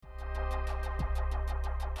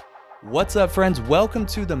What's up, friends? Welcome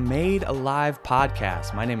to the Made Alive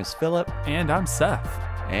podcast. My name is Philip. And I'm Seth.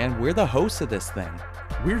 And we're the hosts of this thing.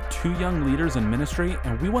 We're two young leaders in ministry,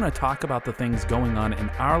 and we want to talk about the things going on in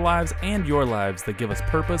our lives and your lives that give us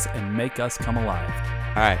purpose and make us come alive.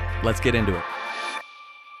 All right, let's get into it.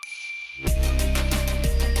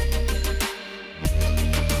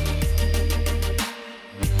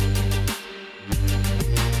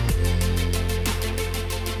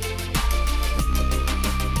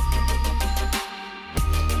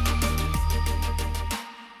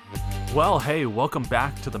 Well, hey, welcome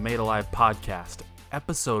back to the Made Alive podcast.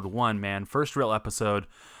 Episode 1, man. First real episode.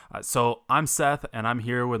 So I'm Seth, and I'm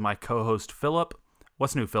here with my co-host, Philip.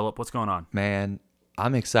 What's new, Philip? What's going on? Man,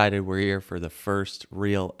 I'm excited we're here for the first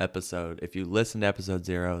real episode. If you listened to episode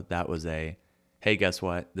 0, that was a, hey, guess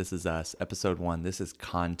what? This is us. Episode 1, this is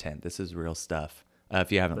content. This is real stuff.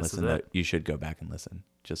 If you haven't listened, you should go back and listen.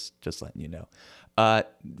 Just letting you know.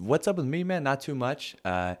 What's up with me, man? Not too much.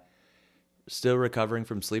 Still recovering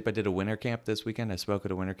from sleep. I did a winter camp this weekend. I spoke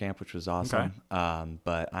at a winter camp, which was awesome. Okay.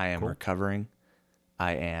 But I am recovering.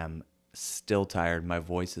 I am still tired. My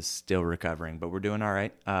voice is still recovering, but we're doing all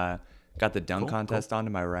right. Got the dunk contest on to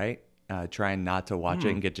my right. Trying not to watch it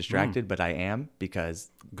and get distracted, but I am because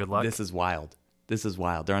good luck. This is wild. This is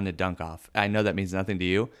wild. They're on the dunk off. I know that means nothing to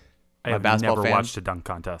you. I have never watched a dunk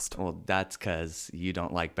contest. Well, that's because you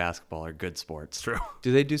don't like basketball or good sports. True.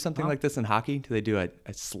 Do they do something like this in hockey? Do they do a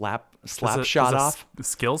slap shot off?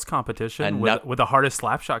 Skills competition with the hardest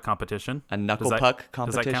slap shot competition. A knuckle puck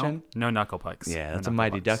competition? Does that count? No knuckle pucks. Yeah, that's a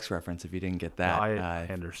Mighty Ducks reference if you didn't get that. I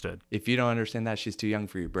understood. If you don't understand that, she's too young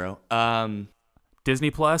for you, bro. Disney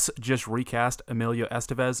Plus just recast Emilio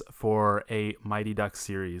Estevez for a Mighty Ducks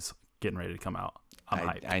series getting ready to come out.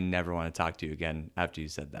 I never want to talk to you again after you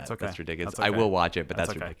said that. That's okay. That's ridiculous. That's okay. I will watch it, but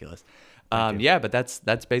that's okay. Ridiculous. Yeah, but that's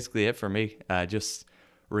basically it for me. Just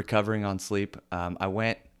recovering on sleep. I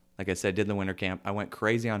went, like I said, did the winter camp. I went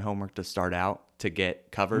crazy on homework to start out to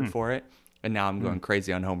get covered for it. And now I'm going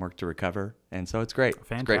crazy on homework to recover. And so it's great.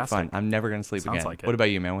 Fantastic. It's great fun. I'm never going to sleep again. Like what about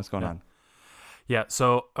you, man? What's going on? Yeah.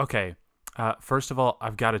 So, okay. First of all,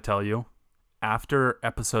 I've got to tell you, after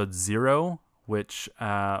episode 0, which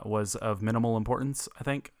was of minimal importance, I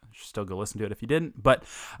think. You should still go listen to it if you didn't. But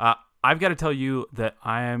I've got to tell you that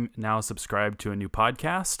I am now subscribed to a new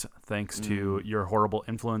podcast thanks to your horrible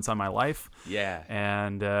influence on my life. Yeah.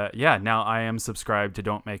 And now I am subscribed to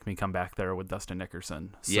Don't Make Me Come Back There with Dustin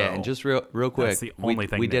Nickerson. So yeah, and just real quick, that's the only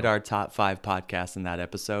thing we did our top 5 podcasts in that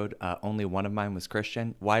episode. Only one of mine was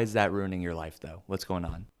Christian. Why is that ruining your life, though? What's going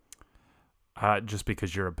on? Just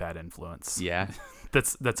because you're a bad influence. Yeah.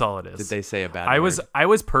 That's all it is. Did they say a bad word? word? I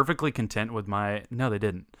was perfectly content with my. No, they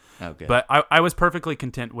didn't. Okay. But I was perfectly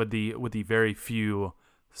content with the very few,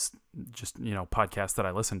 just podcasts that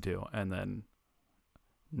I listened to, and then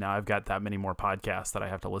now I've got that many more podcasts that I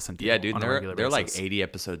have to listen to. Yeah, dude, on a regular they're basis. like 80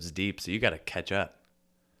 episodes deep, so you got to catch up.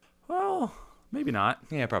 Well, maybe not.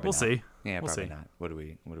 Yeah, probably. We'll not. see. Yeah, we'll probably see. not. What are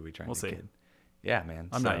we trying we'll to see. kid? Yeah, man.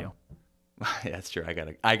 I'm not you. Yeah, that's true.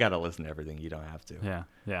 I gotta listen to everything. You don't have to.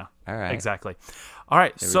 Yeah. All right. Exactly. All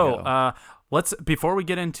right. So before we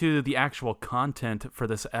get into the actual content for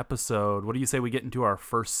this episode, what do you say we get into our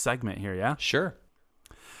first segment here? Yeah. Sure.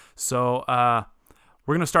 So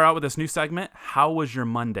we're gonna start out with this new segment. How was your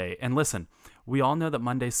Monday? And listen, we all know that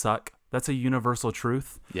Mondays suck. That's a universal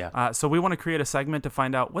truth. Yeah. So we want to create a segment to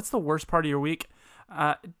find out what's the worst part of your week.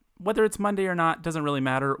 Whether it's Monday or not, doesn't really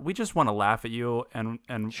matter. We just want to laugh at you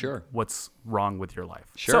and sure. What's wrong with your life.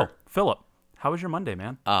 Sure. So, Philip, how was your Monday,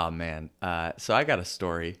 man? Oh, man. So I got a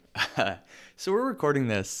story. So we're recording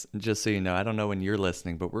this, just so you know, I don't know when you're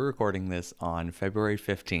listening, but we're recording this on February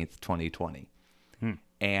 15th, 2020.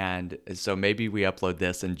 And so maybe we upload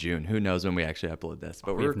this in June. Who knows when we actually upload this?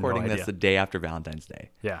 But we're recording this the day after Valentine's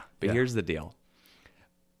Day. Yeah. But here's the deal.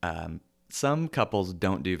 Some couples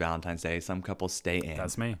don't do Valentine's Day. Some couples stay in.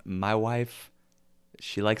 That's me. My wife,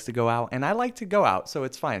 she likes to go out, and I like to go out, so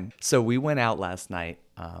it's fine. So we went out last night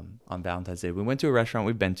on Valentine's Day. We went to a restaurant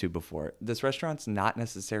we've been to before. This restaurant's not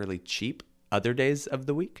necessarily cheap other days of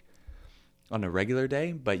the week on a regular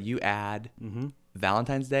day, but you add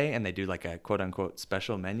Valentine's Day, and they do like a quote-unquote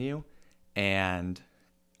special menu, and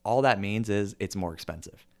all that means is it's more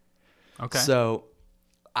expensive. Okay. So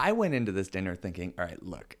I went into this dinner thinking, all right,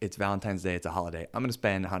 look, it's Valentine's Day. It's a holiday. I'm going to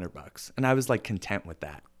spend $100. And I was like content with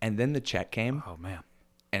that. And then the check came. Oh, man.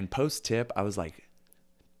 And post tip, I was like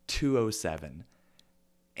 $207.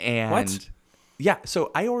 And what? Yeah. So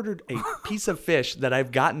I ordered a piece of fish that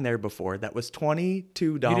I've gotten there before that was $22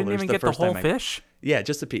 You didn't even get the whole fish? Yeah,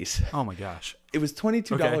 just a piece. Oh, my gosh. It was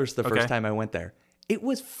 $22 the first time I went there. It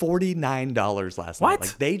was $49 last night.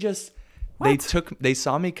 Like they just They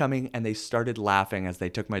saw me coming and they started laughing as they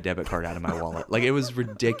took my debit card out of my wallet. Like, it was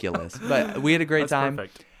ridiculous. But we had a great time.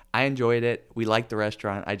 Perfect. I enjoyed it. We liked the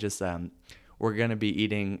restaurant. I just we're gonna be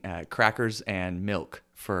eating crackers and milk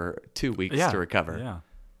for 2 weeks to recover. Yeah.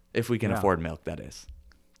 If we can afford milk, that is.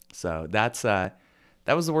 So that's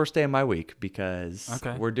that was the worst day of my week because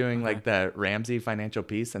we're doing like the Ramsey Financial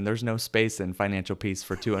Peace, and there's no space in Financial Peace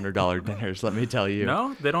for $200 dinners. Let me tell you.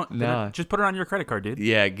 No, they don't. Just put it on your credit card, dude.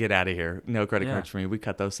 Yeah, get out of here. No credit cards for me. We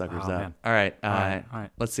cut those suckers up. Man. All right. All right.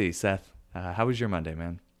 Let's see, Seth. How was your Monday,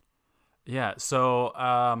 man? Yeah. So,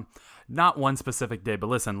 not one specific day, but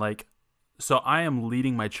listen, so I am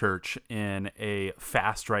leading my church in a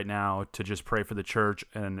fast right now to just pray for the church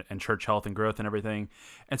and church health and growth and everything.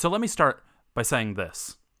 And so let me start by saying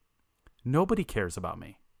this. Nobody cares about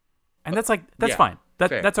me. And that's fine.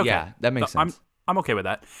 That's okay. Yeah, that makes sense. I'm okay with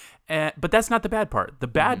that. But that's not the bad part. The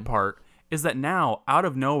bad part is that now, out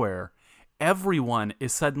of nowhere, everyone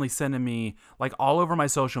is suddenly sending me, like, all over my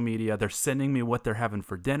social media. They're sending me what they're having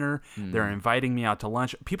for dinner. They're inviting me out to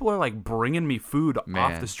lunch. People are like bringing me food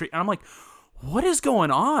off the street. And I'm like, what is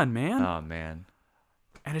going on, man? Oh, man.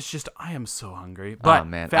 And it's just, I am so hungry. But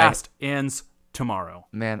fast ends tomorrow.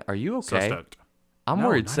 Man, are you okay? So stoked. I'm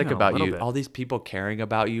worried sick about you. All these people caring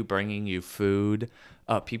about you, bringing you food,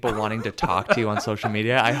 people wanting to talk to you on social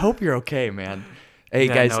media. I hope you're okay, man. Hey,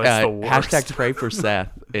 guys, hashtag pray for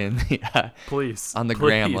Seth in the, please, on the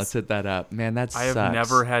gram. Let's hit that up. Man, that sucks. I have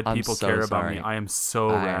never had people care about me. I am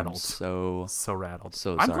so I'm rattled. so rattled.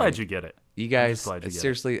 So I'm sorry. glad you get it. You guys,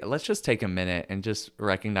 seriously, let's just take a minute and just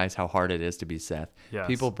recognize how hard it is to be Seth. Yes,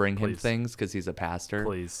 people bring him things because he's a pastor.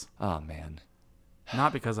 Please. Oh, man.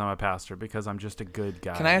 Not because I'm a pastor, because I'm just a good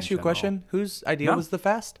guy. Can I ask you a question? Whose idea was the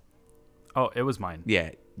fast? Oh, it was mine.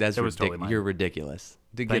 Yeah, that's totally mine. You're ridiculous.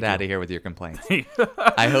 Get out of here with your complaints.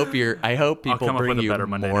 I hope people bring you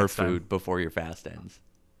more food before your fast ends.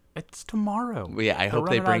 It's tomorrow. Well, yeah, I hope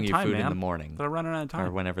they bring you food in the morning. They're running out of time.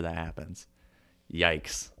 Or whenever that happens.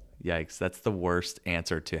 Yikes. That's the worst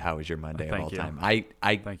answer to how was your Monday of all time.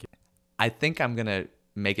 Thank you. I think I'm going to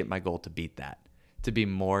make it my goal to beat that. To be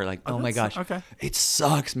more like, oh my gosh, it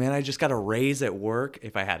sucks, man. I just got a raise at work.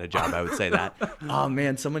 If I had a job, I would say that. Oh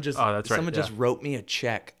man, someone just wrote me a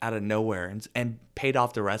check out of nowhere and paid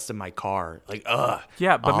off the rest of my car. Like,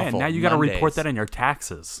 yeah, but awful. Man, now you got to report that in your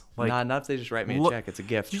taxes. Like, not if they just write me a check. It's a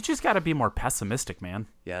gift. You just got to be more pessimistic, man.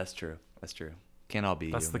 Yeah, that's true. Can't all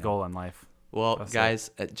be. That's the goal in life. Well,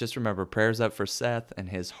 guys, just remember, prayers up for Seth and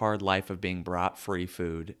his hard life of being brought free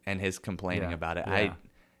food and his complaining about it. Yeah.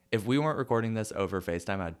 If we weren't recording this over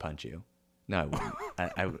FaceTime, I'd punch you. No, I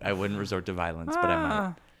wouldn't. I wouldn't resort to violence, but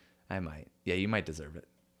I might. Yeah, you might deserve it.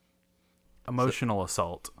 Emotional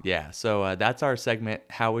assault. Yeah, so that's our segment,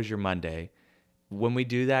 How Was Your Monday? When we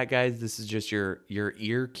do that, guys, this is just your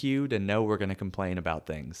ear cue to know we're going to complain about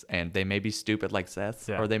things. And they may be stupid like Seth's,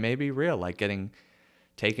 or they may be real, like getting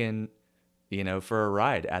taken, for a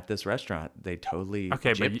ride at this restaurant. They totally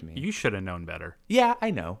gypped me. You should have known better. Yeah,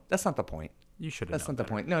 I know. That's not the point. You should have. That's not the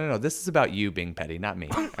point. No. This is about you being petty, not me.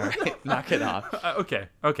 All right, knock it off. Okay.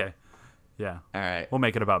 Yeah. All right. We'll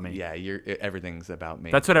make it about me. Yeah, everything's about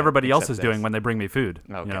me. That's what everybody else is doing when they bring me food.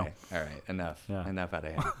 Okay. All right. Enough. Yeah. Enough out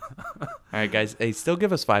of hand. All right, guys. Hey, still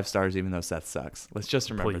give us 5 stars even though Seth sucks. Let's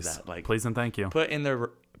just remember that. Like, please and thank you. Put in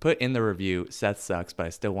the review, Seth sucks, but I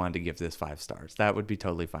still wanted to give this 5 stars. That would be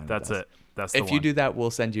totally fine. That's with us. it. That's the if one. you do that,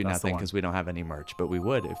 we'll send you nothing because we don't have any merch, but we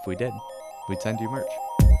would if we did. We'd send you merch.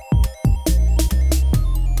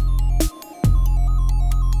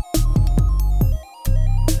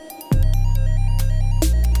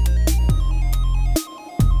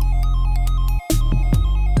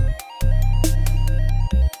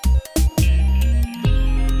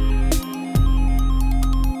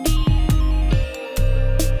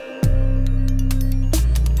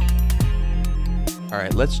 All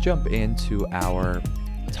right, let's jump into our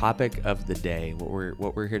topic of the day,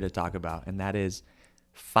 what we're here to talk about, and that is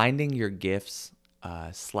finding your gifts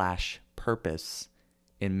 / purpose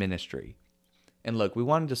in ministry. And look, we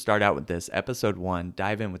wanted to start out with this, episode 1,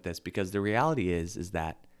 dive in with this, because the reality is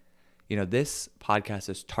that, this podcast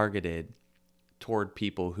is targeted toward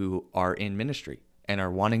people who are in ministry and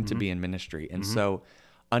are wanting to be in ministry. And so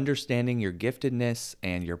understanding your giftedness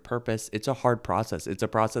and your purpose, it's a hard process. It's a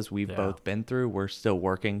process we've both been through. We're still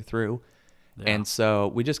working through. Yeah. And so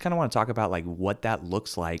we just kind of want to talk about like what that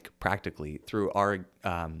looks like practically through our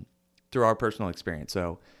personal experience.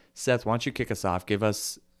 So Seth, why don't you kick us off? Give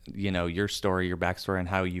us, your story, your backstory, and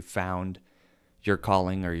how you found your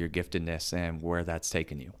calling or your giftedness and where that's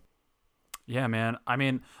taken you. Yeah, man. I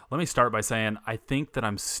mean, let me start by saying I think that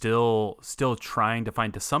I'm still trying to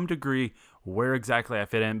find, to some degree, where exactly I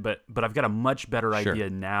fit in, but I've got a much better Sure. idea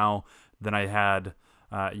now than I had,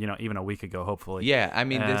 even a week ago, hopefully. Yeah, I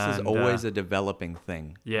mean, this is And, always a developing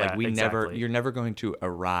thing. yeah, Like exactly. you're never going to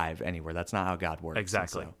arrive anywhere. That's not how God works. And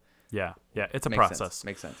Exactly. so, Yeah. It's a makes process. sense.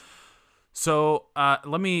 Makes sense. So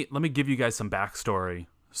let me give you guys some backstory.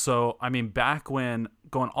 So I mean, back when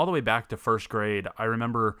going all the way back to first grade, I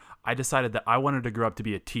remember I decided that I wanted to grow up to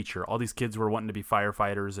be a teacher. All these kids were wanting to be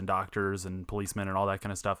firefighters and doctors and policemen and all that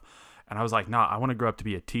kind of stuff, and I was like, nah, I want to grow up to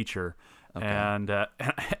be a teacher. Okay. And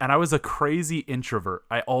I was a crazy introvert.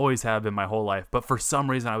 I always have been my whole life, but for some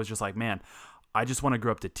reason I was just like, man, I just want to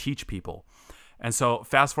grow up to teach people. And so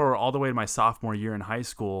fast forward all the way to my sophomore year in high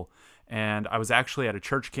school, and I was actually at a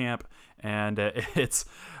church camp, and it's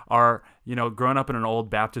our, growing up in an old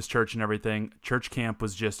Baptist church and everything, church camp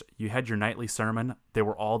was just, you had your nightly sermon. They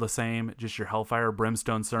were all the same, just your hellfire,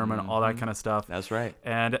 brimstone sermon, all that kind of stuff. That's right.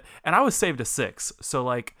 And I was saved to 6. So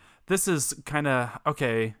like, this is kind of,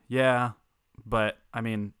 okay, yeah, but I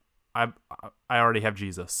mean, I already have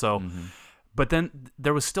Jesus. So, but then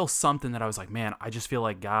there was still something that I was like, man, I just feel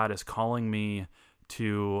like God is calling me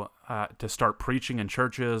to start preaching in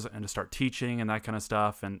churches and to start teaching and that kind of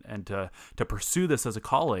stuff, and to pursue this as a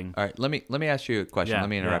calling. All right, let me ask you a question. Yeah, Let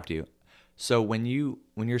me interrupt you. So when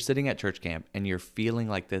you're sitting at church camp and you're feeling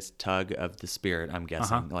like this tug of the Spirit, I'm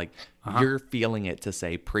guessing, like you're feeling it to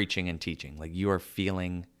say preaching and teaching, like you are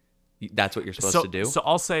feeling that's what you're supposed to do. So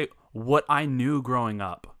I'll say what I knew growing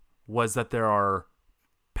up was that there are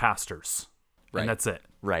pastors, Right. and that's it.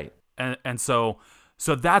 Right. And so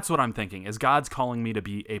that's what I'm thinking, is God's calling me to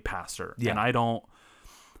be a pastor. Yeah. And I don't,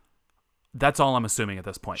 that's all I'm assuming at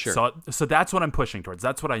this point. Sure. So that's what I'm pushing towards.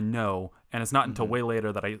 That's what I know. And it's not until way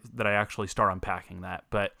later that I actually start unpacking that.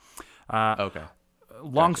 But Okay.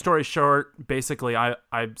 long story short, basically I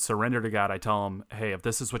surrender to God. I tell him, hey, if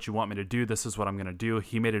this is what you want me to do, this is what I'm going to do.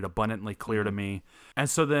 He made it abundantly clear to me. And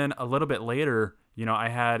so then a little bit later, I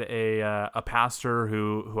had a pastor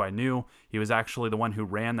who I knew. He was actually the one who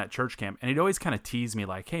ran that church camp. And he'd always kind of tease me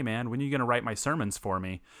like, hey, man, when are you going to write my sermons for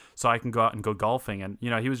me so I can go out and go golfing? And,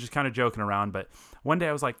 he was just kind of joking around. But one day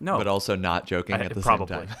I was like, no. But also not joking at the same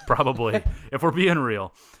time. Probably, if we're being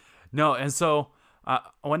real. No, and so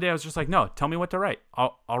one day I was just like, no, tell me what to write.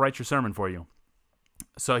 I'll write your sermon for you.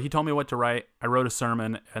 So he told me what to write. I wrote a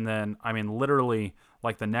sermon. And then, literally,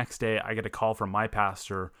 like the next day, I get a call from my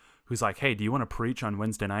pastor who's like, hey, do you want to preach on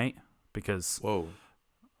Wednesday night? Because Whoa.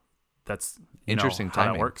 that's Interesting how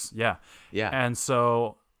timing. that works. Yeah. Yeah. And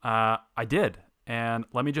so I did. And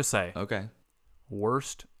let me just say, Okay.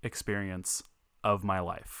 worst experience of my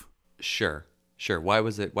life. Sure. Why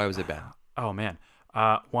was it bad? Oh, man.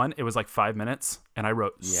 One, it was like 5 minutes, and I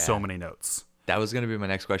wrote so many notes. That was going to be my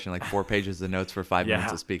next question, like 4 pages of notes for 5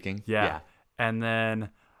 minutes of speaking. Yeah. And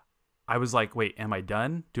then I was like, wait, am I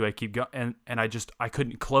done? Do I keep going? And I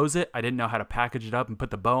couldn't close it. I didn't know how to package it up and put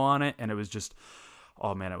the bow on it. And it was just,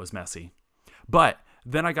 oh man, it was messy. But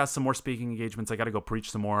then I got some more speaking engagements. I got to go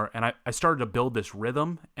preach some more. And I started to build this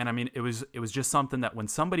rhythm. And it was just something that when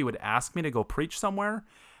somebody would ask me to go preach somewhere,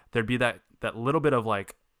 there'd be that little bit of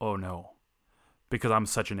like, oh no, because I'm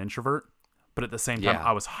such an introvert. But at the same time,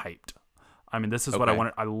 I was hyped. This is what I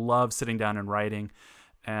wanted. I love sitting down and writing.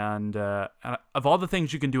 And of all the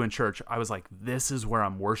things you can do in church, I was like, this is where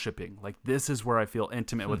I'm worshiping. Like, this is where I feel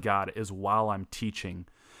intimate with God, is while I'm teaching.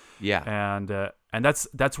 Yeah. And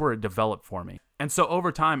that's where it developed for me. And so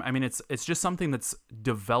over time, it's just something that's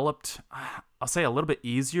developed, I'll say, a little bit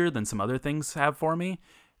easier than some other things have for me.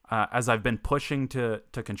 As I've been pushing to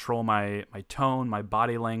control my tone, my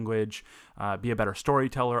body language, be a better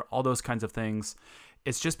storyteller, all those kinds of things.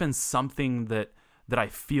 It's just been something that I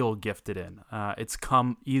feel gifted in. It's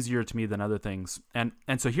come easier to me than other things. And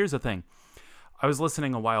so here's the thing. I was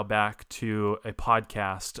listening a while back to a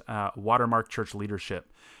podcast, Watermark Church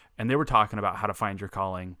Leadership, and they were talking about how to find your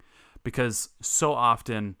calling, because so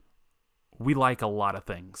often we like a lot of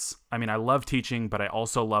things. I love teaching, but I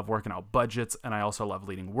also love working out budgets, and I also love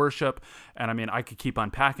leading worship. And I could keep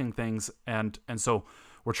unpacking things. And so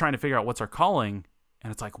we're trying to figure out what's our calling.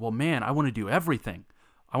 And it's like, well, man, I want to do everything.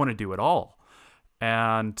 I want to do it all.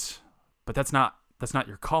 But that's not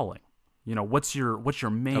your calling. What's your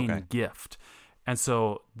main gift? And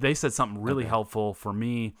so they said something really helpful for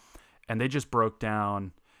me, and they just broke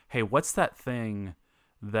down, hey, what's that thing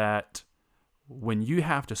that when you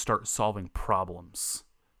have to start solving problems,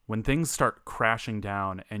 when things start crashing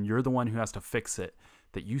down and you're the one who has to fix it,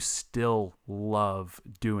 that you still love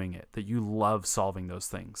doing it, that you love solving those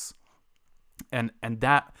things. And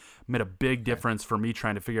that made a big difference for me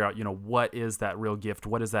trying to figure out, what is that real gift?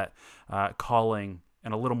 What is that calling?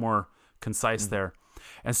 And a little more concise there.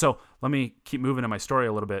 And so let me keep moving in my story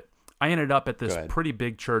a little bit. I ended up at this Go ahead. pretty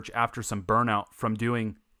big church after some burnout from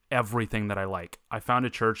doing everything that I like. I found a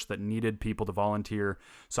church that needed people to volunteer.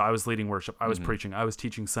 So I was leading worship. I was preaching. I was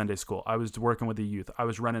teaching Sunday school. I was working with the youth. I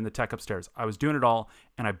was running the tech upstairs. I was doing it all,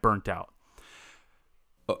 and I burnt out.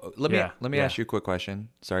 Let me ask you a quick question.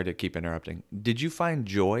 Sorry to keep interrupting. Did you find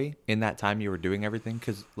joy in that time you were doing everything?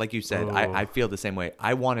 Because like you said, I feel the same way.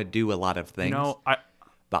 I want to do a lot of things,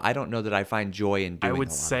 but I don't know that I find joy in doing a lot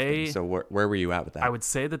of things. So where were you at with that? I would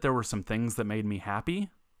say that there were some things that made me happy,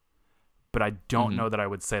 but I don't know that I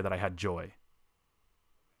would say that I had joy.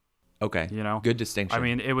 Okay. Good distinction. I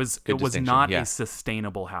mean, it was not a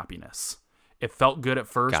sustainable happiness. It felt good at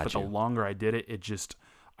first, but the longer I did it,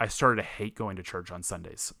 I started to hate going to church on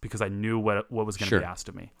Sundays because I knew what was going to be asked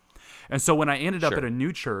of me. And so when I ended up at a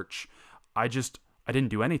new church, I didn't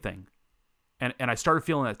do anything. And I started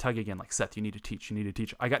feeling that tug again, like, Seth, you need to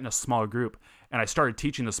teach. I got in a small group, and I started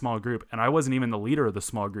teaching the small group, and I wasn't even the leader of the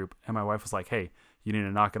small group. And my wife was like, hey, you need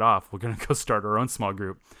to knock it off. We're going to go start our own small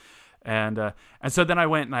group. And so then I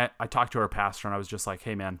went and I talked to our pastor, and I was just like,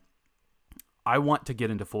 hey, man, I want to get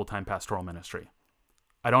into full-time pastoral ministry.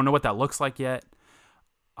 I don't know what that looks like yet.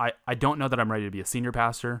 I don't know that I'm ready to be a senior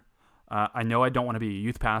pastor. I know I don't want to be a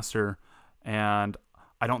youth pastor, and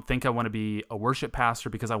I don't think I want to be a worship pastor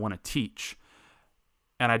because I want to teach.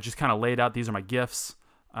 And I just kind of laid out, these are my gifts.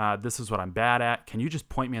 This is what I'm bad at. Can you just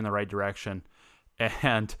point me in the right direction?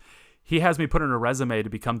 And he has me put in a resume to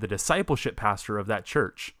become the discipleship pastor of that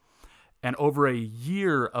church. And over a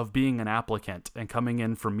year of being an applicant and coming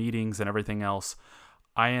in for meetings and everything else,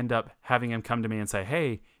 I end up having him come to me and say,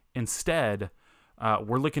 hey, instead,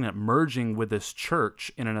 we're looking at merging with this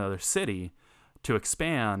church in another city to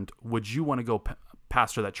expand. Would you want to go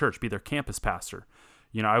pastor that church, be their campus pastor?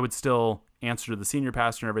 I would still answer to the senior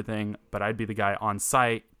pastor and everything, but I'd be the guy on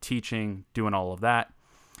site, teaching, doing all of that.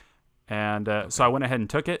 And so I went ahead and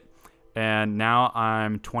took it. And now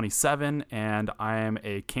I'm 27, and I am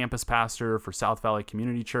a campus pastor for South Valley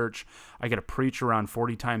Community Church. I get to preach around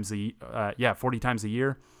 40 times a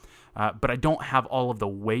year. But I don't have all of the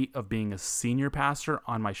weight of being a senior pastor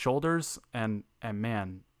on my shoulders, and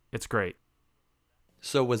man, it's great.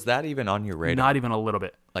 So was that even on your radar? Not even a little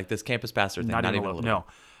bit. Like this campus pastor thing? Not even a little bit? No.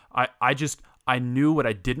 I knew what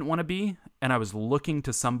I didn't want to be, and I was looking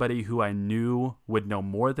to somebody who I knew would know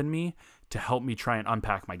more than me to help me try and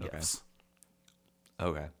unpack my gifts.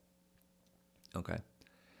 Okay.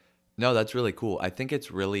 No, that's really cool. I think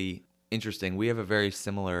it's really interesting. We have a very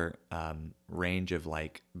similar range of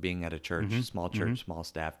like being at a church, small church, small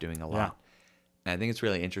staff, doing a lot. Yeah. And I think it's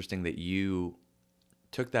really interesting that you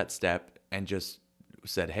took that step and just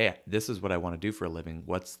said, hey, this is what I want to do for a living.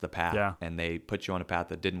 What's the path? Yeah. And they put you on a path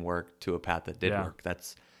that didn't work to a path that did work.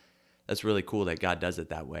 That's really cool that God does it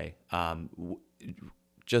that way.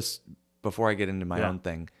 Just before I get into my own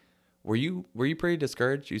thing, were you pretty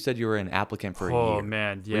discouraged? You said you were an applicant for a year. Oh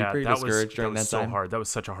man, yeah, were you pretty discouraged during that time? So hard. That was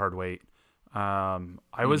such a hard wait. I'd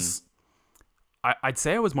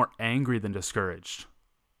say I was more angry than discouraged.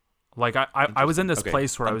 Like I was in this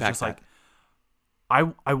place where I was just like,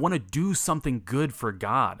 I want to do something good for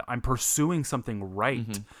God. I'm pursuing something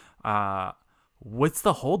right. What's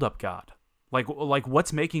the holdup, God? Like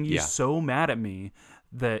what's making you so mad at me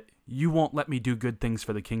that you won't let me do good things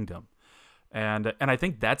for the kingdom? And I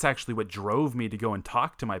think that's actually what drove me to go and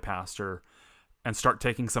talk to my pastor and start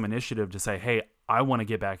taking some initiative to say, hey, I want to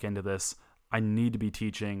get back into this. I need to be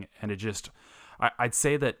teaching. And I'd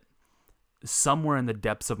say that somewhere in the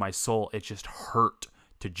depths of my soul, it just hurt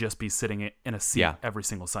to just be sitting in a seat every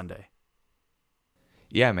single Sunday.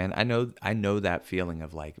 Yeah, man. I know that feeling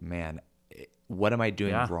of like, man, what am I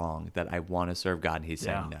doing wrong that I want to serve God and he's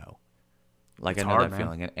saying no? Like it's I know hard, that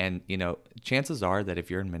feeling. And chances are that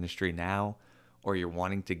if you're in ministry now or you're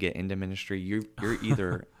wanting to get into ministry, you're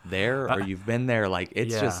either there or you've been there. Like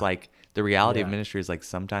it's just like the reality of ministry is like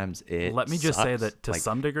sometimes it Let me just say that to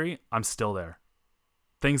some degree, I'm still there.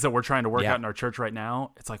 Things that we're trying to work out in our church right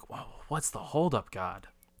now, it's like, whoa, what's the holdup, God?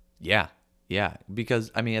 Yeah.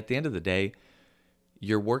 Because I mean, at the end of the day,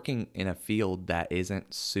 you're working in a field that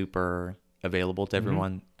isn't super available to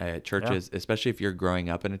everyone. Churches, especially if you're growing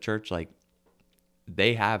up in a church, like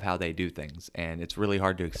they have how they do things, and it's really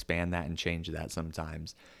hard to expand that and change that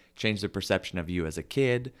sometimes. Change the perception of you as a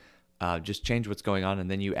kid, just change what's going on, and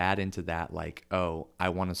then you add into that like, oh, I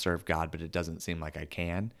want to serve God, but it doesn't seem like I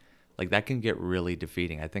can. Like that can get really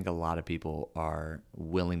defeating. I think a lot of people are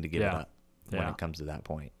willing to give it up when it comes to that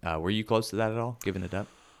point. Were you close to that at all, giving it up?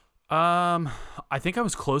 I think I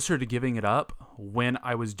was closer to giving it up when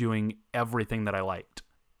I was doing everything that I liked,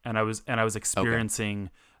 and I was experiencing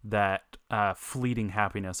that fleeting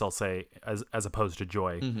happiness, I'll say, as opposed to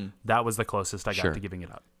joy. That was the closest I got to giving it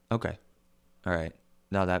up. Okay. All right.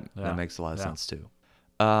 No, that Yeah. makes a lot of Yeah. sense too.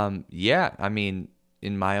 Yeah, I mean,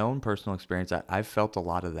 in my own personal experience, I've felt a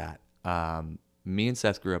lot of that. Me and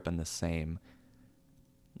Seth grew up in the same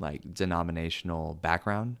like denominational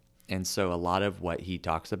background, and so a lot of what he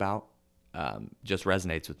talks about just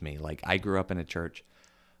resonates with me. Like I grew up in a church.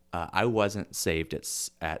 I wasn't saved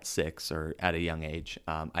at 6 or at a young age.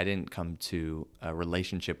 I didn't come to a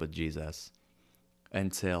relationship with Jesus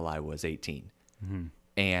until I was 18. Mm-hmm.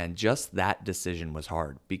 And just that decision was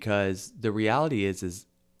hard because the reality is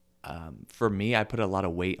for me, I put a lot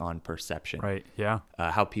of weight on perception, Right. Yeah.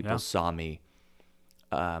 how people Yeah. saw me.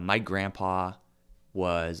 My grandpa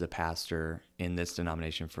was a pastor in this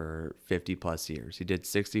denomination for 50 plus years. He did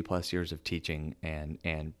 60 plus years of teaching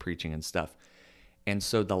and preaching and stuff. And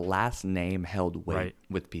so the last name held weight Right.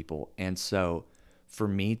 with people. And so for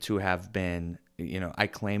me to have been, I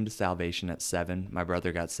claimed salvation at 7. My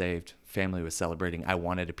brother got saved. Family was celebrating. I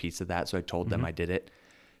wanted a piece of that. So I told them Mm-hmm. I did it.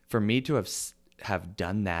 For me to have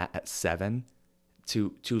done that at 7,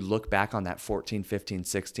 to look back on that 14, 15,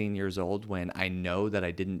 16 years old when I know that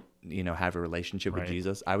I didn't, have a relationship with Right.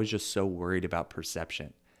 Jesus, I was just so worried about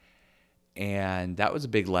perception. And that was a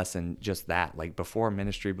big lesson, just that, like before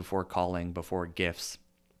ministry, before calling, before gifts,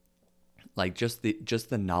 like just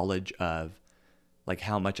the knowledge of like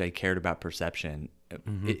how much I cared about perception.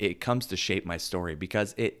 Mm-hmm. It comes to shape my story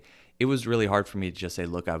because it was really hard for me to just say,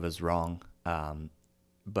 look, I was wrong.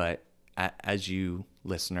 But as you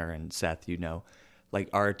listener and Seth, like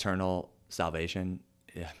our eternal salvation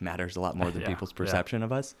matters a lot more than Yeah. people's Yeah. perception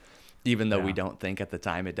of us, even though we Yeah. don't think at the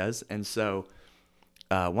time it does. And so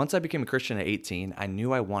once I became a Christian at 18, I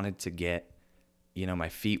knew I wanted to get, my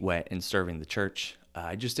feet wet in serving the church.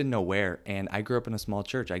 I just didn't know where. And I grew up in a small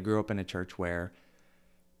church. I grew up in a church where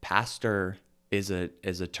pastor is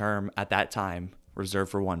a term at that time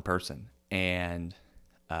reserved for one person. And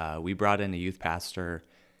we brought in a youth pastor,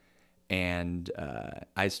 and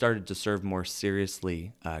I started to serve more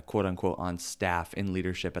seriously, quote unquote, on staff in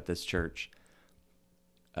leadership at this church.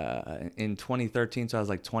 In 2013, so I was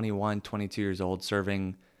like 21, 22 years old,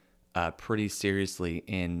 serving pretty seriously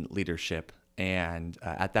in leadership. And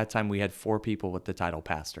at that time, we had 4 people with the title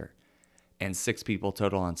pastor and 6 people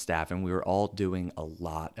total on staff, and we were all doing a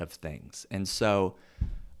lot of things. And so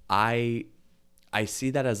I see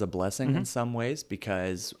that as a blessing Mm-hmm. in some ways,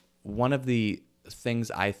 because one of the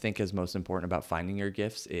things I think is most important about finding your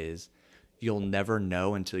gifts is you'll never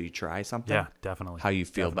know until you try something Yeah. Definitely. how you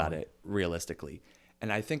feel about Definitely. it realistically.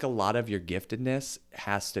 And I think a lot of your giftedness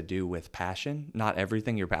has to do with passion. Not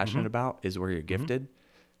everything you're passionate Mm-hmm. about is where you're Mm-hmm. gifted.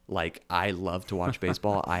 Like I love to watch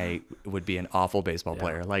baseball. I would be an awful baseball Yeah.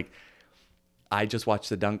 player. Like I just watched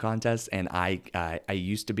the dunk contest, and I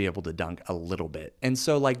used to be able to dunk a little bit. And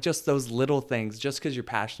so like just those little things, just because you're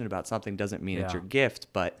passionate about something doesn't mean it's Yeah. your gift.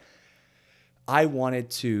 But I wanted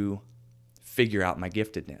to figure out my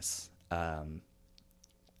giftedness.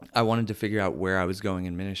 I wanted to figure out where I was going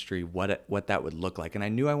in ministry, what that would look like. And I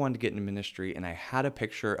knew I wanted to get into ministry, and I had a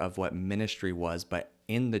picture of what ministry was, but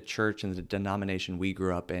in the church and the denomination we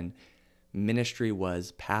grew up in, ministry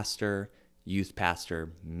was pastor, youth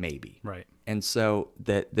pastor, maybe. Right. And so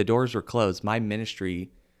the doors were closed. My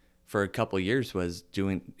ministry for a couple of years was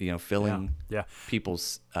doing, filling Yeah.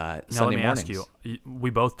 people's Now Sunday let me mornings. ask you. We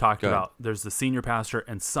both talked Go ahead. about there's the senior pastor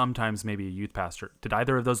and sometimes maybe a youth pastor. Did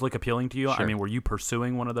either of those look appealing to you? I Sure. mean, were you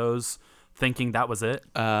pursuing one of those, thinking that was it?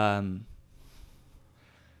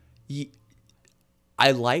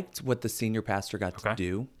 I liked what the senior pastor got to Okay.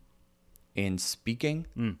 do in speaking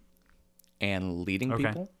and leading Okay.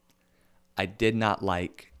 people. I did not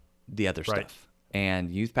like the other Right. stuff.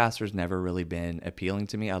 And youth pastor's never really been appealing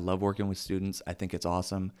to me. I love working with students. I think it's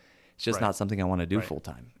awesome. It's just Right. not something I want to do Right. full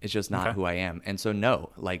time. It's just not Okay. who I am. And so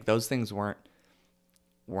no, like those things weren't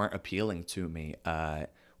appealing to me.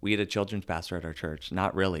 We had a children's pastor at our church.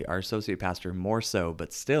 Not really. Our associate pastor more so,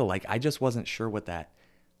 but still, like I just wasn't sure what that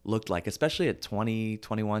looked like, especially at 20,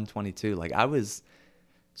 21, 22. Like I was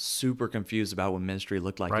super confused about what ministry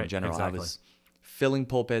looked like in Right, general. exactly. I was filling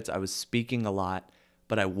pulpits, I was speaking a lot,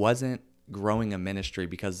 but I wasn't growing a ministry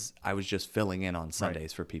because I was just filling in on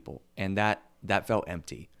Sundays for people. And that felt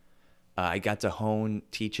empty. I got to hone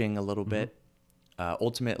teaching a little bit.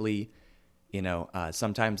 Ultimately,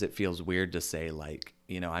 sometimes it feels weird to say like,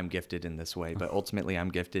 I'm gifted in this way, but ultimately I'm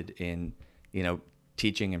gifted in,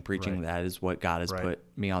 teaching and preaching. Right. That is what God has Right.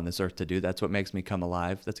 put me on this earth to do. That's what makes me come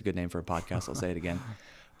alive. That's a good name for a podcast. I'll say it again.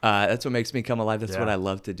 That's what makes me come alive. That's what Yeah. I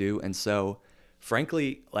love to do. And so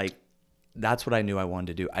frankly, like that's what I knew I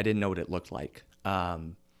wanted to do. I didn't know what it looked like.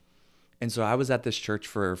 And so I was at this church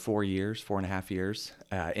for 4.5 years,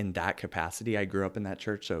 in that capacity. I grew up in that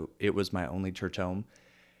church, so it was my only church home.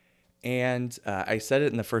 And I said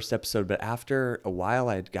it in the first episode, but after a while,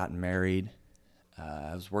 I had gotten married.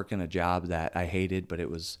 I was working a job that I hated, but it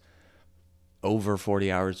was over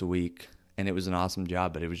 40 hours a week. And it was an awesome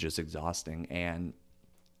job, but it was just exhausting. And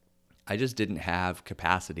I just didn't have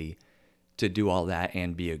capacity to do all that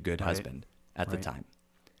and be a good husband at the time.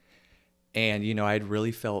 And, I'd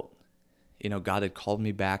really felt, God had called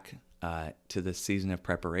me back to the season of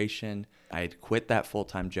preparation. I had quit that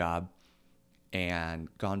full-time job and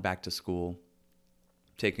gone back to school,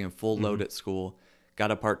 taking a full load at school, got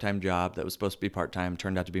a part-time job that was supposed to be part-time,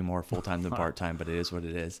 turned out to be more full-time than part-time, but it is what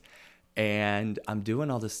it is. And I'm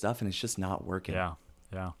doing all this stuff and it's just not working.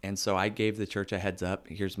 Yeah. And so I gave the church a heads up.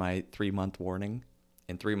 Here's my 3-month warning.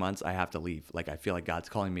 In 3 months, I have to leave. Like, I feel like God's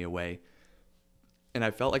calling me away. And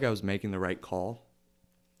I felt like I was making the right call.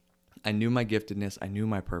 I knew my giftedness. I knew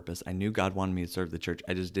my purpose. I knew God wanted me to serve the church.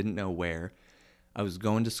 I just didn't know where. I was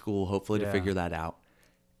going to school, hopefully, to figure that out.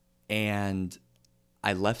 And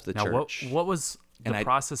I left the church. What was the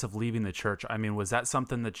process of leaving the church? I mean, was that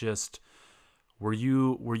something that just... Were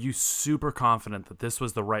you super confident that this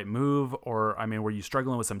was the right move? Or, I mean, were you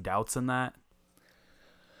struggling with some doubts in that?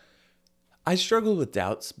 I struggled with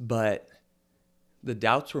doubts, but the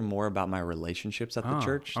doubts were more about my relationships at the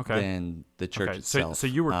church than the church itself. So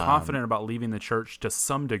you were confident about leaving the church to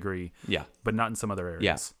some degree, but not in some other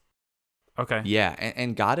areas. Yeah. Okay. Yeah,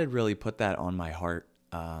 and God had really put that on my heart,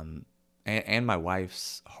 and my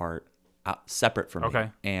wife's heart, separate from me. Okay.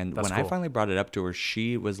 And That's when I cool. finally brought it up to her,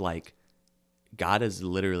 she was like, God has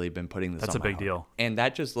literally been putting this That's on a my big heart. deal. And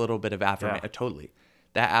that just little bit of affirmation, totally.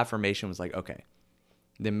 That affirmation was like, okay,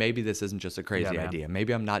 then maybe this isn't just a crazy idea.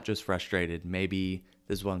 Maybe I'm not just frustrated. Maybe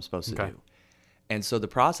this is what I'm supposed to do. And so the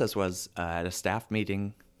process was at a staff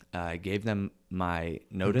meeting, I gave them my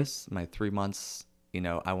notice, my 3 months,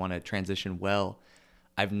 I want to transition well.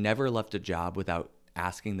 I've never left a job without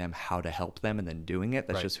asking them how to help them and then doing it.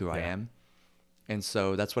 That's just who I am. And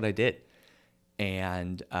so that's what I did.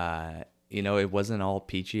 And, it wasn't all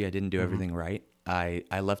peachy. I didn't do everything right.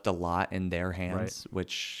 I left a lot in their hands,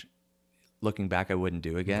 which looking back, I wouldn't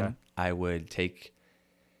do again. Okay. I would take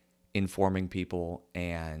informing people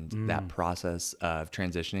and that process of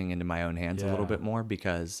transitioning into my own hands a little bit more,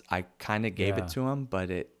 because I kind of gave it to them, but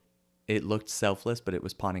it looked selfless, but it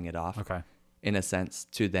was pawning it off in a sense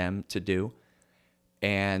to them to do.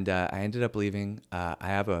 And I ended up leaving. I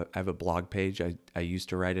have a blog page. I used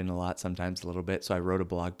to write in a lot, sometimes a little bit. So I wrote a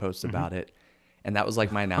blog post about it. And that was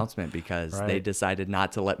like my announcement, because they decided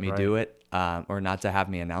not to let me do it, or not to have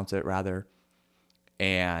me announce it, rather.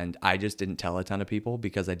 And I just didn't tell a ton of people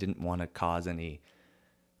because I didn't want to cause any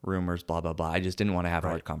rumors, blah, blah, blah. I just didn't want to have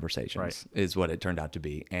hard conversations is what it turned out to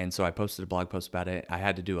be. And so I posted a blog post about it. I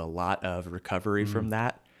had to do a lot of recovery from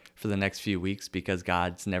that for the next few weeks, because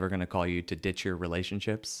God's never going to call you to ditch your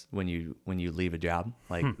relationships when you leave a job.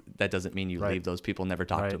 Like that doesn't mean you leave those people, never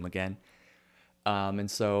talk to them again. And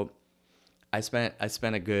so I spent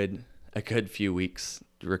a good few weeks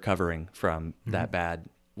recovering from that bad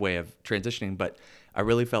way of transitioning, but I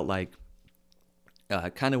really felt like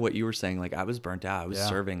kind of what you were saying, like I was burnt out. I was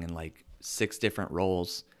serving in like 6 different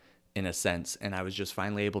roles in a sense, and I was just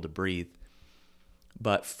finally able to breathe.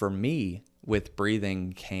 But for me, with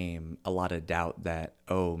breathing came a lot of doubt that,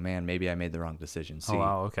 oh man, maybe I made the wrong decision. See, oh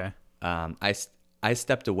wow, okay. I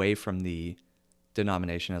stepped away from the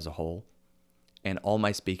denomination as a whole, and all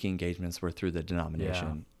my speaking engagements were through the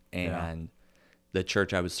denomination and the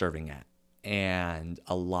church I was serving at. And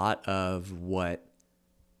a lot of what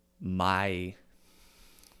my,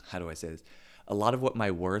 how do I say this? A lot of what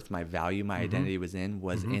my worth, my value, my identity was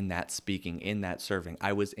in that speaking, in that serving.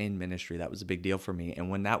 I was in ministry. That was a big deal for me. And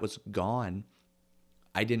when that was gone,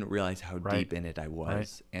 I didn't realize how deep in it I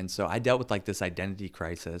was. And so I dealt with like this identity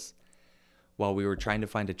crisis while we were trying to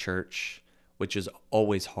find a church, which is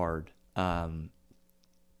always hard.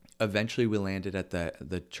 Eventually we landed at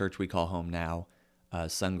the church we call home now,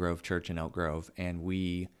 Sungrove Church in Elk Grove, and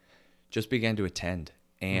we just began to attend.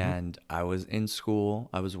 And I was in school,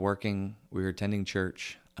 I was working, we were attending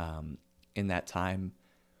church. In that time,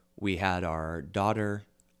 we had our daughter.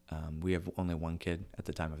 We have only one kid at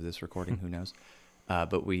the time of this recording, who knows?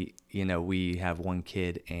 But we have one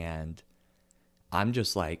kid, and I'm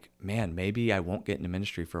just like, man, maybe I won't get into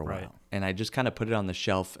ministry for a while. And I just kind of put it on the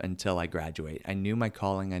shelf until I graduate. I knew my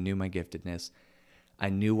calling, I knew my giftedness. I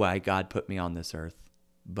knew why God put me on this earth,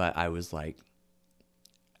 but I was like,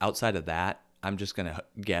 outside of that, I'm just going to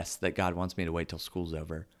guess that God wants me to wait till school's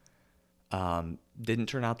over. Didn't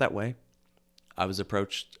turn out that way. I was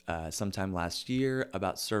approached sometime last year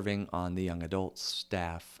about serving on the young adults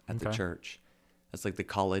staff at the church. That's like the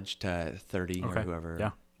college to 30 or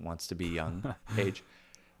whoever wants to be young age.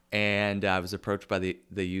 And I was approached by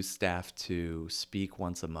the youth staff to speak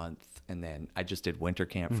once a month. And then I just did winter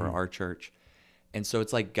camp for our church. And so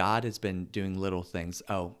it's like God has been doing little things.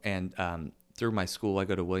 Oh, and through my school, I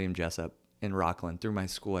go to William Jessup in Rockland. Through my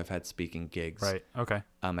school, I've had speaking gigs. Right. Okay.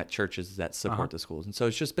 At churches that support the schools. And so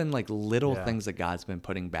it's just been like little Yeah. things that God's been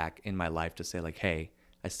putting back in my life to say like, hey,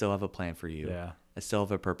 I still have a plan for you. Yeah. I still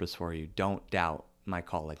have a purpose for you. Don't doubt my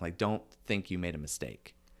calling. Like, don't think you made a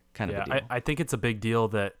mistake. Kind of a deal. I think it's a big deal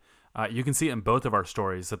that you can see it in both of our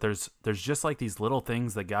stories, that there's just like these little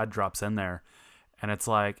things that God drops in there. And it's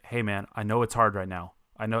like, hey, man, I know it's hard right now.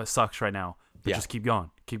 I know it sucks right now. But just keep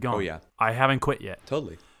going. Keep going. Oh, yeah. I haven't quit yet.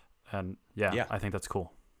 Totally. And yeah, Yeah. I think that's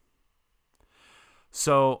cool.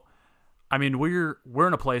 So, I mean, we're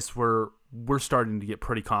in a place where we're starting to get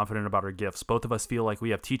pretty confident about our gifts. Both of us feel like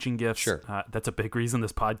we have teaching gifts. Sure. That's a big reason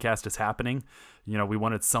this podcast is happening. You know, we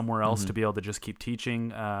wanted somewhere else to be able to just keep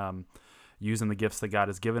teaching, using the gifts that God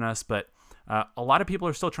has given us. But a lot of people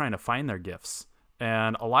are still trying to find their gifts.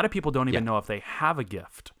 And a lot of people don't even know if they have a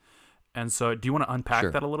gift. And so do you want to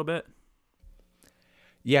unpack that a little bit?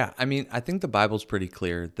 Yeah, I mean, I think the Bible's pretty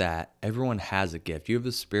clear that everyone has a gift. You have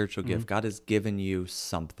a spiritual gift. God has given you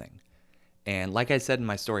something. And like I said in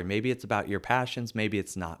my story, maybe it's about your passions, maybe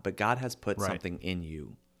it's not, but God has put something in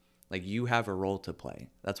you. Like, you have a role to play.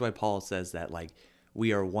 That's why Paul says that, like,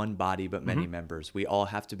 we are one body but many members. We all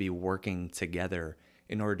have to be working together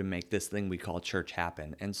in order to make this thing we call church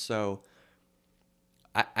happen. And so,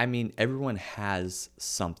 I mean, everyone has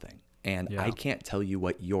something. And I can't tell you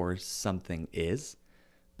what your something is,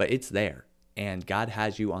 but it's there. And God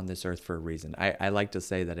has you on this earth for a reason. I like to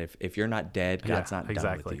say that if you're not dead, God's not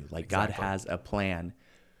done with you. Like, God has a plan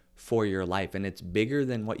for your life, and it's bigger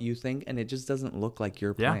than what you think, and it just doesn't look like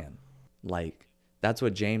your plan. Like, that's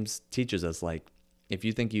what James teaches us. Like, if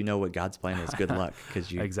you think you know what God's plan is, good luck,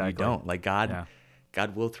 because you don't. Like, God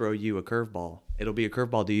will throw you a curveball. It'll be a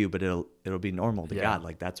curveball to you, but it'll be normal to God.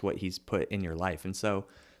 Like, that's what he's put in your life. And so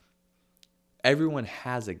everyone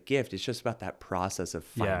has a gift. It's just about that process of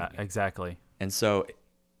finding it. Exactly. And so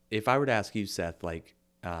if I were to ask you, Seth, like,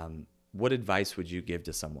 what advice would you give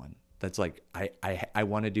to someone that's like, I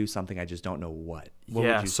want to do something, I just don't know what? What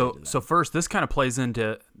would you say to them? So first, this kind of plays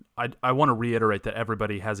into, I want to reiterate that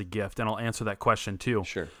everybody has a gift, and I'll answer that question too.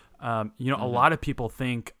 Sure. A lot of people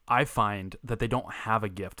think, I find that they don't have a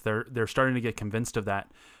gift. They're starting to get convinced of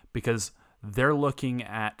that because they're looking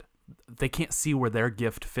at, they can't see where their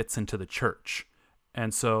gift fits into the church.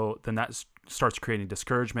 And so then that starts creating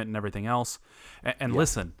discouragement and everything else. And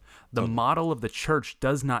listen, the model of the church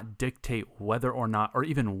does not dictate whether or not, or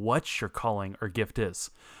even what your calling or gift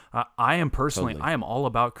is. I am personally, I am all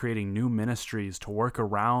about creating new ministries to work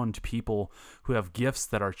around people who have gifts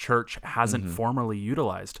that our church hasn't formally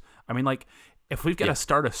utilized. I mean, like, if we've got to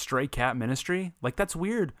start a stray cat ministry, like, that's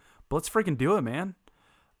weird, but let's freaking do it, man.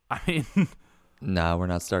 I mean, no, we're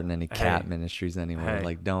not starting any cat ministries anymore.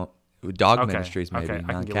 Like, don't. Dog ministries, maybe,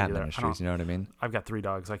 not cat ministries. You know what I mean? I've got 3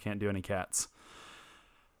 dogs. I can't do any cats.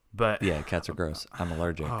 But yeah, cats are gross. I'm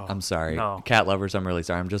allergic. I'm sorry. No. Cat lovers, I'm really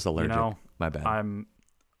sorry. I'm just allergic. My bad. I'm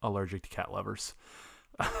allergic to cat lovers.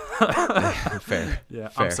 Fair. Yeah,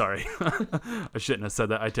 Fair. I'm sorry. I shouldn't have said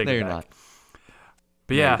that. I take no, it you're back. not.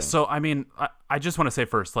 But No, yeah, you don't. so I mean, I just want to say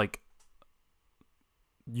first, like,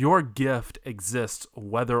 your gift exists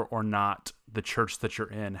whether or not the church that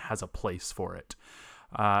you're in has a place for it.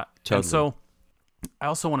 Totally. And so I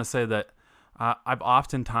also want to say that I've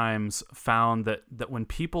oftentimes found that when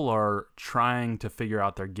people are trying to figure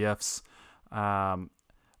out their gifts,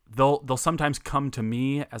 they'll sometimes come to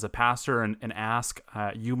me as a pastor and ask.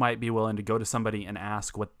 You might be willing to go to somebody and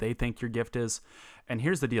ask what they think your gift is. And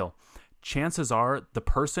here's the deal. Chances are the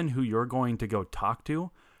person who you're going to go talk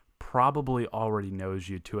to probably already knows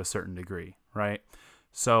you to a certain degree, right?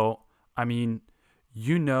 So, I mean,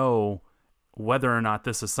 you know whether or not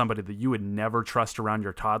this is somebody that you would never trust around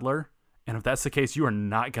your toddler. And if that's the case, you are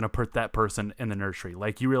not going to put that person in the nursery.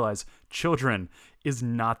 Like, you realize children is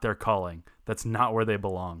not their calling. That's not where they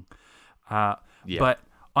belong. But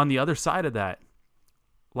on the other side of that,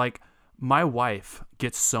 like, my wife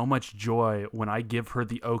gets so much joy when I give her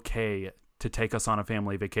the okay to take us on a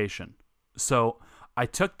family vacation. So I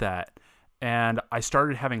took that and I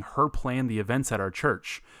started having her plan the events at our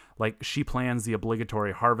church. Like, she plans the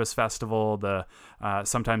obligatory Harvest Festival, the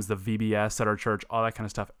sometimes the VBS at our church, all that kind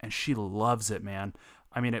of stuff. And she loves it, man.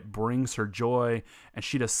 I mean, it brings her joy, and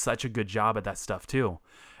she does such a good job at that stuff too.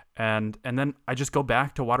 And then I just go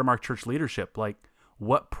back to Watermark Church leadership. Like,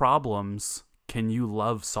 what problems can you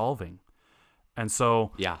love solving? And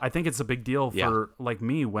so I think it's a big deal for like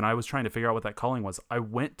me when I was trying to figure out what that calling was. I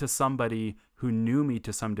went to somebody who knew me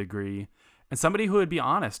to some degree And somebody who would be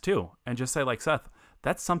honest too and just say like, Seth,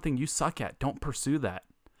 that's something you suck at. Don't pursue that.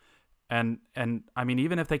 And I mean,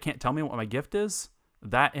 even if they can't tell me what my gift is,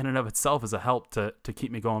 that in and of itself is a help to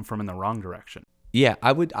keep me going from in the wrong direction. Yeah,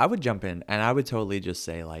 I would jump in and I would totally just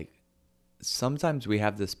say like, sometimes we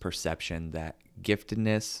have this perception that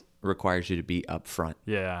giftedness requires you to be upfront.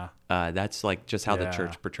 Yeah. That's like just how the Yeah.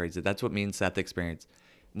 church portrays it. That's what me and Seth experienced.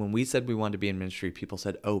 When we said we wanted to be in ministry, people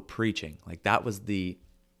said, "Oh, preaching." Like that was the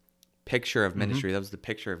picture of ministry. That was the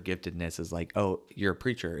picture of giftedness, is like, "Oh, you're a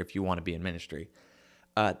preacher if you want to be in ministry."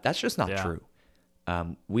 That's just not Yeah.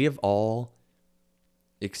 true. We have all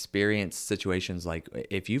experienced situations like,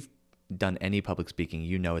 if you've done any public speaking,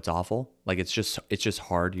 you know it's awful. Like it's just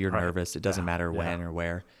hard. You're Right. nervous. It doesn't matter when or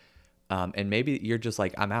where. And maybe you're just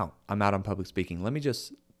like, I'm out on public speaking. Let me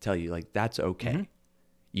just tell you, like, that's okay.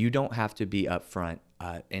 You don't have to be upfront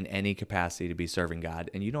in any capacity to be serving God,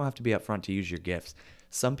 and you don't have to be upfront to use your gifts.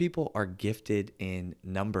 Some people are gifted in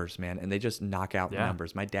numbers, man, and they just knock out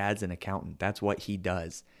numbers. My dad's an accountant. That's what he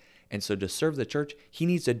does. And so to serve the church, he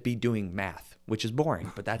needs to be doing math, which is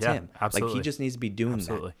boring, but that's him. Absolutely. Like he just needs to be doing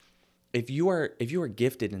Absolutely. that. If you are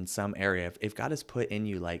gifted in some area, if God has put in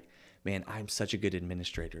you like, man, I'm such a good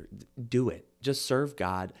administrator, do it. Just serve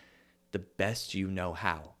God the best you know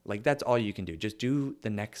how. Like that's all you can do. Just do the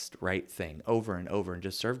next right thing over and over and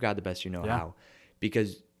just serve God the best you know how,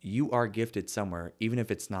 because you are gifted somewhere, even if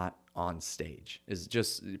it's not on stage. Is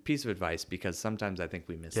just a piece of advice, because sometimes I think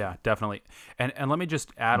we miss Yeah, that. definitely. And let me just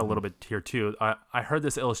add a little bit here too. I heard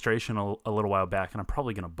this illustration a little while back, and I'm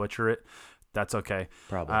probably going to butcher it. That's okay.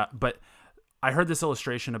 Probably. But I heard this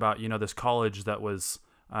illustration about, this college that was,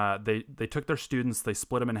 they took their students, they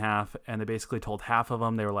split them in half, and they basically told half of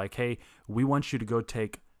them, they were like, hey, we want you to go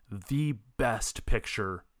take the best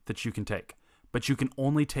picture that you can take, but you can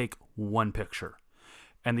only take one picture.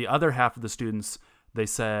 And the other half of the students, they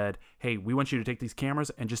said, hey, we want you to take these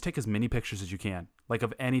cameras and just take as many pictures as you can, like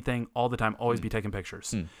of anything, all the time, always be taking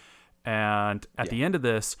pictures. And at the end of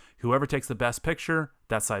this, whoever takes the best picture,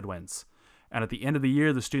 that side wins. And at the end of the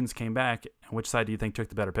year, the students came back, and which side do you think took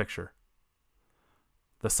the better picture?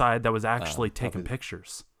 The side that was actually taking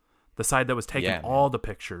pictures. The side that was taking all the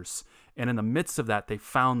pictures. And in the midst of that, they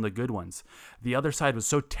found the good ones. The other side was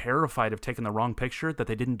so terrified of taking the wrong picture that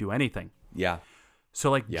they didn't do anything. Yeah.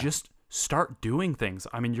 So just start doing things.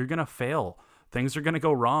 I mean, you're going to fail. Things are going to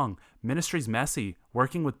go wrong. Ministry's messy.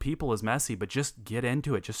 Working with people is messy, but just get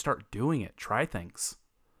into it. Just start doing it. Try things.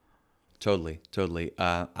 Totally.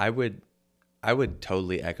 I would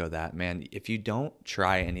totally echo that, man. If you don't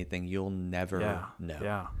try anything, you'll never know.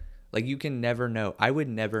 Yeah. Like you can never know. I would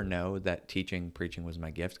never know that preaching was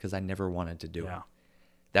my gift because I never wanted to do it.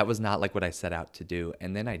 That was not like what I set out to do.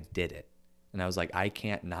 And then I did it. And I was like, I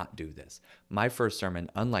can't not do this. My first sermon,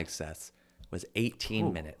 unlike Seth's, was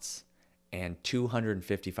 18 minutes and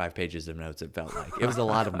 255 pages of notes, it felt like. It was a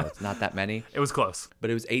lot of notes, not that many. It was close. But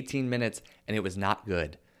it was 18 minutes and it was not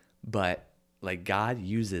good. But like God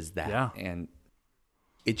uses that. Yeah. And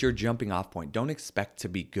it's your jumping off point. Don't expect to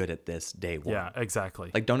be good at this day one. Yeah,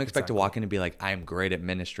 exactly. Like don't expect to walk in and be like, I am great at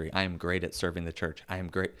ministry. I am great at serving the church. I am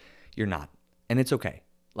great. You're not. And it's okay.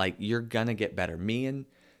 Like you're going to get better. Me and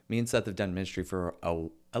Seth have done ministry for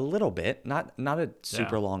a little bit, not a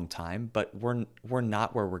super long time, but we're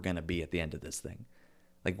not where we're going to be at the end of this thing.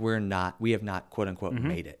 Like we have not quote unquote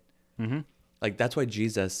made it. Like that's why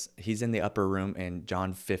Jesus, he's in the upper room in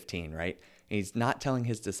John 15, right? And he's not telling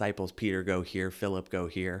his disciples, Peter, go here, Philip, go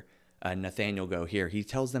here, Nathaniel, go here. He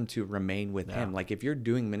tells them to remain with him. Like if you're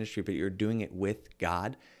doing ministry, but you're doing it with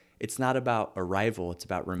God, it's not about arrival, it's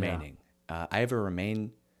about remaining. I have a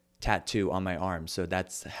remain tattoo on my arm, so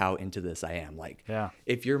that's how into this I am. Like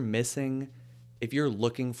if you're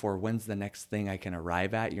looking for when's the next thing I can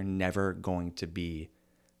arrive at, you're never going to be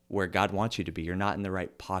where God wants you to be. You're not in the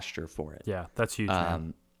right posture for it. Yeah, that's huge,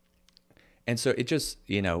 man. And so it just,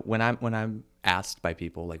 when I'm asked by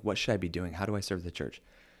people like, what should I be doing? How do I serve the church?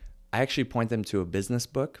 I actually point them to a business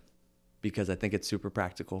book because I think it's super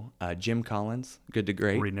practical. Jim Collins, Good to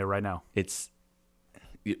Great. I'm reading it right now. That's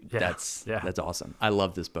awesome. I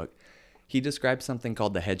love this book. He describes something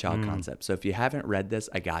called the hedgehog concept. So if you haven't read this,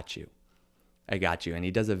 I got you. And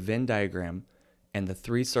he does a Venn diagram, and the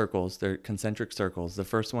three circles, they're concentric circles. The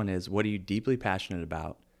first one is, what are you deeply passionate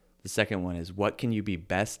about? The second one is, what can you be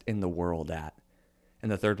best in the world at?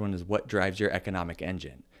 And the third one is, what drives your economic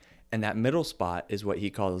engine? And that middle spot is what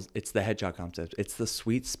he calls, it's the hedgehog concept. It's the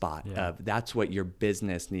sweet spot of that's what your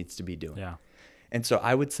business needs to be doing. Yeah. And so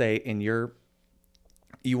I would say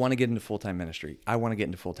you want to get into full-time ministry. I want to get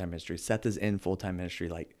into full-time ministry. Seth is in full-time ministry.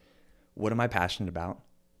 Like, what am I passionate about?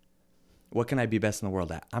 What can I be best in the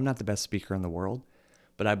world at? I'm not the best speaker in the world.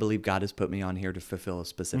 but I believe God has put me on here to fulfill a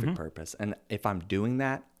specific purpose. And if I'm doing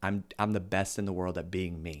that, I'm the best in the world at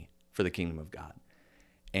being me for the kingdom of God.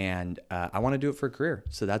 And I want to do it for a career.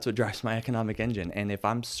 So that's what drives my economic engine. And if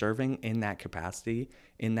I'm serving in that capacity,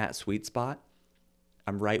 in that sweet spot,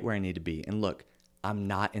 I'm right where I need to be. And look, I'm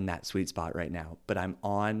not in that sweet spot right now, but I'm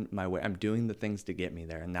on my way. I'm doing the things to get me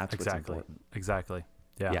there. And that's what's important. Exactly.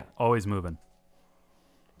 Yeah. Always moving.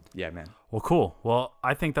 Yeah, man. Well, cool. Well,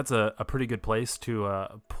 I think that's a pretty good place to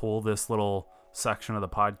pull this little section of the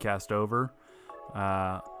podcast over.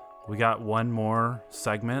 We got one more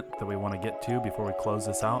segment that we want to get to before we close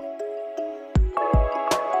this out.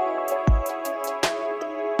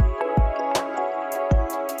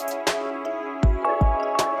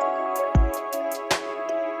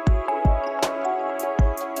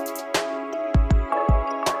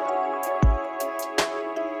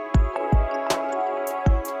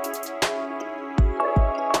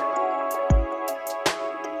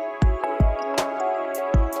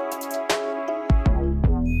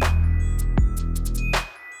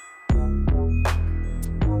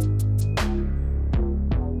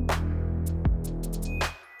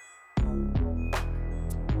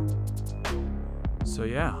 So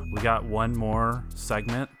yeah, we got one more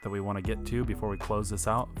segment that we want to get to before we close this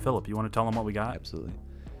out. Philip, you want to tell them what we got? Absolutely.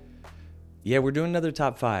 Yeah, we're doing another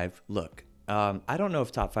top 5. Look, I don't know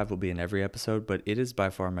if top 5 will be in every episode, but it is by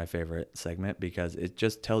far my favorite segment because it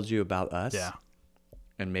just tells you about us. Yeah.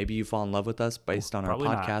 And maybe you fall in love with us based on our Probably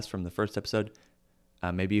podcast not. from the first episode.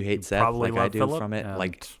 Maybe you hate Seth probably like I love do Philip, from it. and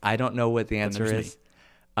Like, I don't know what the answer there's is.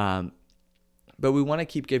 But we want to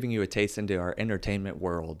keep giving you a taste into our entertainment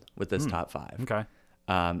world with this top 5. Okay.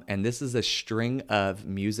 And this is a string of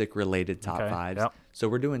music-related top 5s. Yep. So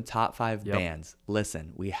we're doing top 5 Yep. bands.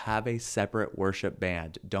 Listen, we have a separate worship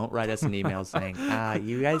band. Don't write us an email saying,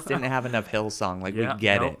 you guys didn't have enough Hillsong. Like, Yeah, we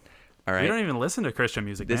get nope. it. All right? You don't even listen to Christian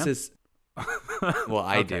music, This man. is... Well,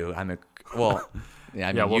 I Okay. do. Yeah, I mean,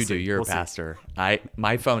 Yeah, we'll you do. see. You're We'll a see. pastor.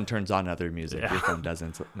 My phone turns on other music. Yeah. Your phone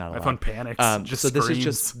doesn't. Not a My lot. phone panics. Just so this is screams.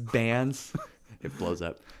 just bands. It blows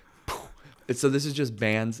up. So this is just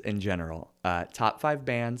bands in general. Top 5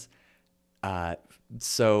 bands.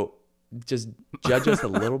 So just judge us a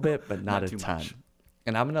little bit, but not a too ton. much.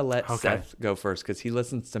 And I'm gonna let Okay. Seth go first because he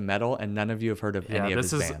listens to metal, and none of you have heard of any of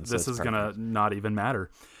this his is bands. this so is it's gonna perfect. not even matter.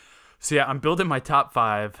 So yeah, I'm building my top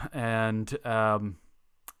 5, and all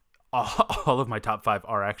of my top 5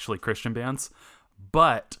 are actually Christian bands,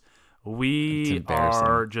 but That's we embarrassing.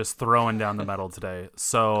 are just throwing down the metal today.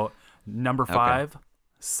 So number 5,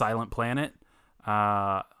 Silent Planet.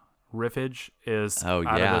 Riffage is Oh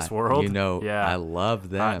out yeah, of this world. you know, yeah. I love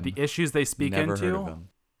them. The issues they speak Never into heard of them.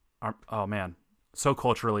 are, oh man, so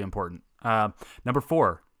culturally important. Number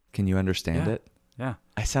 4, Can you understand Yeah. it? yeah.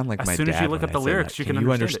 I sound like As my soon as dad you look when up I the say lyrics, that. you can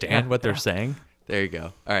you understand it. understand Yeah, what they're yeah. saying? There you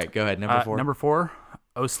go. All right, go ahead. Number 4. Number 4,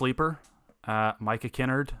 Oh Sleeper. Micah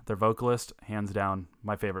Kinnard, their vocalist, hands down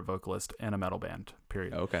my favorite vocalist in a metal band,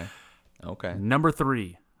 period. Okay. Number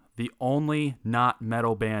 3, the only not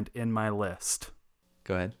metal band in my list,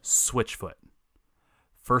 Go ahead. Switchfoot.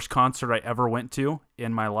 First concert I ever went to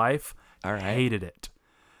in my life. All right. Hated it.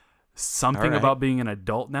 Something All right. about being an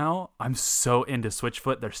adult now, I'm so into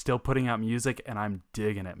Switchfoot. They're still putting out music, and I'm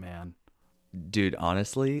digging it, man. Dude,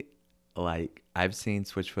 honestly, like I've seen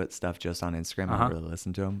Switchfoot stuff just on Instagram. I don't really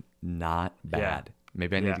listen to them. Not bad.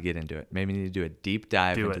 Maybe I need Yeah. to get into it. Maybe I need to do a deep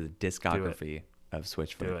dive Do into it. the discography of Do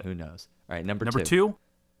Switchfoot. it. Who knows? All right, number Number 2,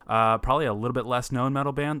 probably a little bit less known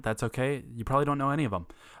metal band. That's okay. You probably don't know any of them.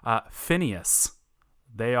 Phineas.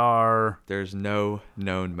 They are... There's no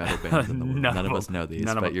known metal bands in the world. None None of of us know these,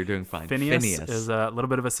 None of but them. you're doing fine. Phineas is a little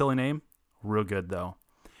bit of a silly name. Real good, though.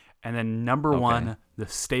 And then number 1, the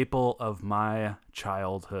staple of my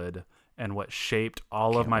childhood and what shaped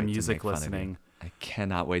all of Can't my wait to music make fun of you. listening I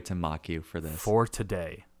cannot wait to mock you for this. for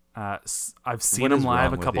today. I've seen What them is live wrong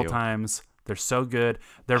a with couple you? times. They're so good.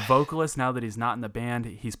 Their vocalist, now that he's not in the band,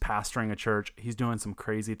 he's pastoring a church. He's doing some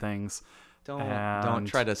crazy things. Don't And-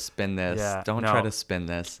 try to spin this. Yeah, Don't no. try to spin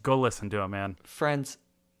this. Go listen to him, man. Friends,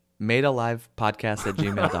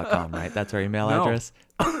 madealivepodcast@gmail.com, right? That's our email No. address.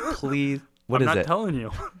 Please, what I'm is not it? telling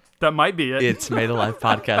you. That might be it. It's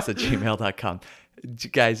madealivepodcast@gmail.com.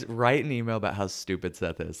 Guys, write an email about how stupid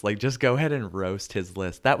Seth is. Like, just go ahead and roast his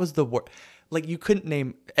list. That was the worst. Like, you couldn't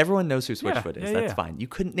name. Everyone knows who Switchfoot is. yeah, That's yeah. fine. You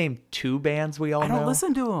couldn't name 2 bands we all I know. don't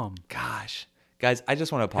listen to him. Gosh. Guys, I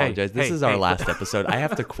just want to apologize. This hey, is our hey. last episode. I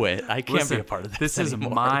have to quit. I can't Listen, be a part of this is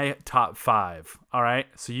anymore. my top 5. All right,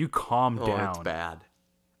 so you calm Oh, down. it's bad.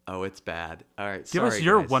 Oh, it's bad. All right. Give us sorry,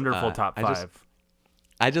 your guys. wonderful top 5.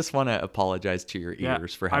 I just want to apologize to your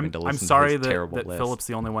ears for having to listen I'm sorry to his that, terrible that list. Philip's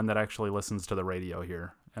the only one that actually listens to the radio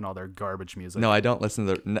here. and all their garbage music. No, I don't listen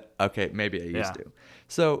to okay, maybe I used to.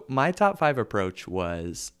 So my top 5 approach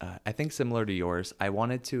was, I think similar to yours. I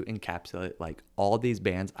wanted to encapsulate like all these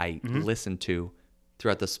bands I listened to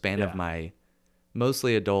throughout the span of my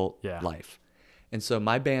mostly adult life. And so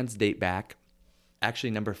my bands date back,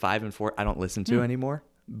 actually number 5 and 4, I don't listen to anymore,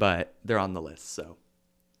 but they're on the list. So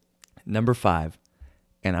number 5,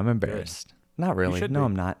 and I'm embarrassed. Good. Not really. No,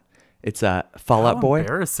 I'm not. It's Fall Out Boy.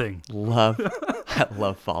 Embarrassing. I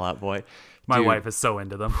love Fall Out Boy. My wife is so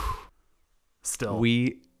into them. Still.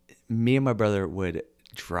 Me and my brother would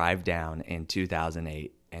drive down in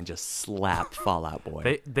 2008 and just slap Fall Out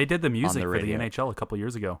Boy. They did the music for the NHL a couple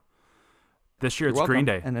years ago. This year it's Green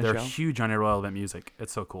Day. NHL. They're huge on irrelevant music.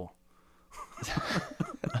 It's so cool.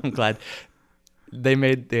 I'm glad the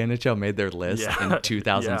NHL made their list in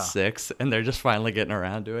 2006 and they're just finally getting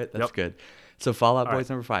around to it. That's good. So Fall Out Boy's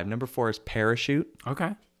number 5. Number 4 is Parachute.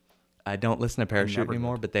 Okay. I don't listen to Parachute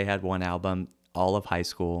anymore, but they had one album all of high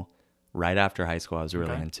school. Right after high school, I was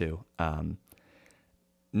really into.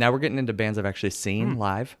 Now we're getting into bands I've actually seen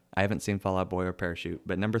live. I haven't seen Fall Out Boy or Parachute.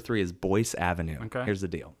 But number 3 is Boyce Avenue. Okay. Here's the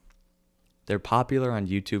deal. They're popular on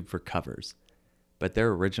YouTube for covers, but their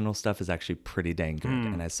original stuff is actually pretty dang good.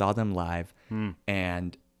 And I saw them live,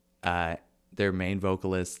 and their main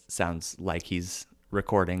vocalist sounds like he's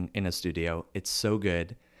recording in a studio. It's so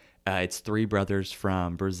good. It's 3 brothers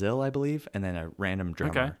from Brazil, I believe, and then a random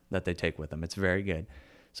drummer that they take with them. It's very good.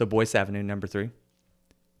 So Boyce Avenue, number 3.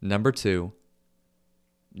 Number 2,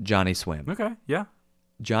 Johnny Swim. Okay, yeah.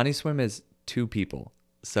 Johnny Swim is 2 people,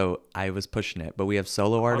 so I was pushing it. But we have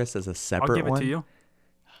solo artists as a separate one. I'll give it to you.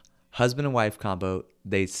 Husband and wife combo.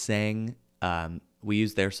 They sang. We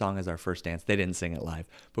used their song as our first dance. They didn't sing it live,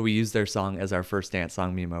 but we used their song as our first dance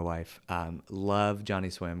song, me and my wife. Love Johnny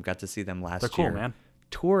Swim. Got to see them last year. They're cool, man.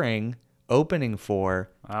 Touring, opening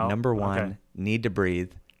for number 1, Need to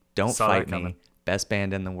Breathe, Don't Fight Me, best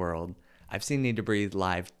band in the world. I've seen Need to Breathe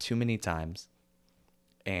live too many times,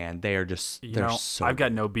 and they are just, so I've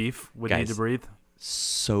got no beef with Need to Breathe.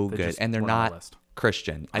 So good, and they're not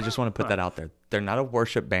Christian. I just want to put that out there. They're not a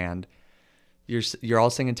worship band. You're all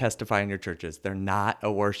singing Testify in your churches. They're not a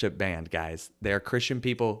worship band, guys. They're Christian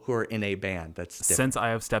people who are in a band. That's different. Since I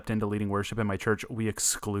have stepped into leading worship in my church, we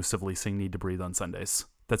exclusively sing Need to Breathe on Sundays.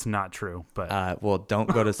 That's not true, but well, don't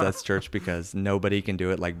go to Seth's church because nobody can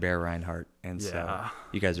do it like Bear Reinhardt, and so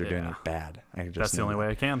you guys are doing it bad. That's the only way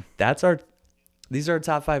I can. These are our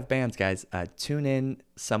top 5 bands, guys. Tune in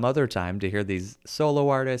some other time to hear these solo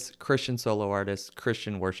artists, Christian solo artists,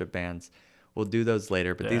 Christian worship bands. We'll do those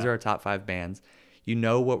later, but these are our top 5 bands. You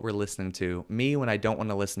know what we're listening to. Me, when I don't want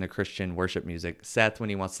to listen to Christian worship music. Seth, when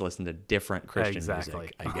he wants to listen to different Christian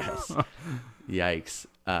music, I guess. Yikes.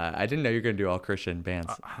 I didn't know you were going to do all Christian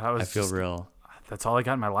bands. I feel real. That's all I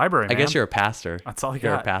got in my library, man. I guess you're a pastor. That's all I got.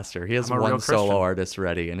 You're a pastor. He has one solo artist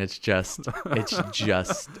ready, and it's just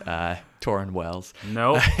Torrin Wells.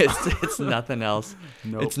 No. It's nothing else.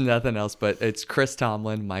 Nope. It's nothing else, but it's Chris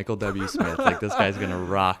Tomlin, Michael W. Smith. Like, this guy's going to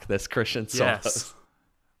rock this Christian solos. Yes.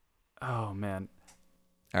 Oh, man.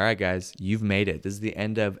 All right, guys, you've made it. This is the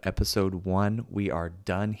end of episode 1. We are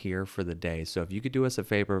done here for the day. So if you could do us a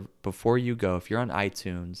favor before you go, if you're on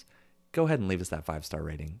iTunes, go ahead and leave us that 5-star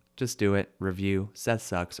rating. Just do it. Review Seth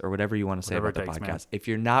Sucks or whatever you want to say about the podcast. Man. If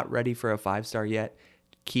you're not ready for a 5-star yet,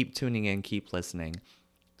 keep tuning in, keep listening.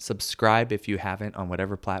 Subscribe if you haven't on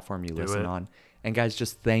whatever platform you listen on. And guys,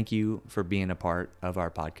 just thank you for being a part of our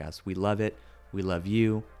podcast. We love it. We love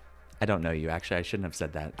you. I don't know you. Actually, I shouldn't have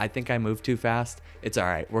said that. I think I moved too fast. It's all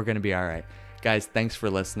right. We're going to be all right. Guys, thanks for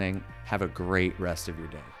listening. Have a great rest of your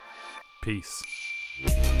day. Peace.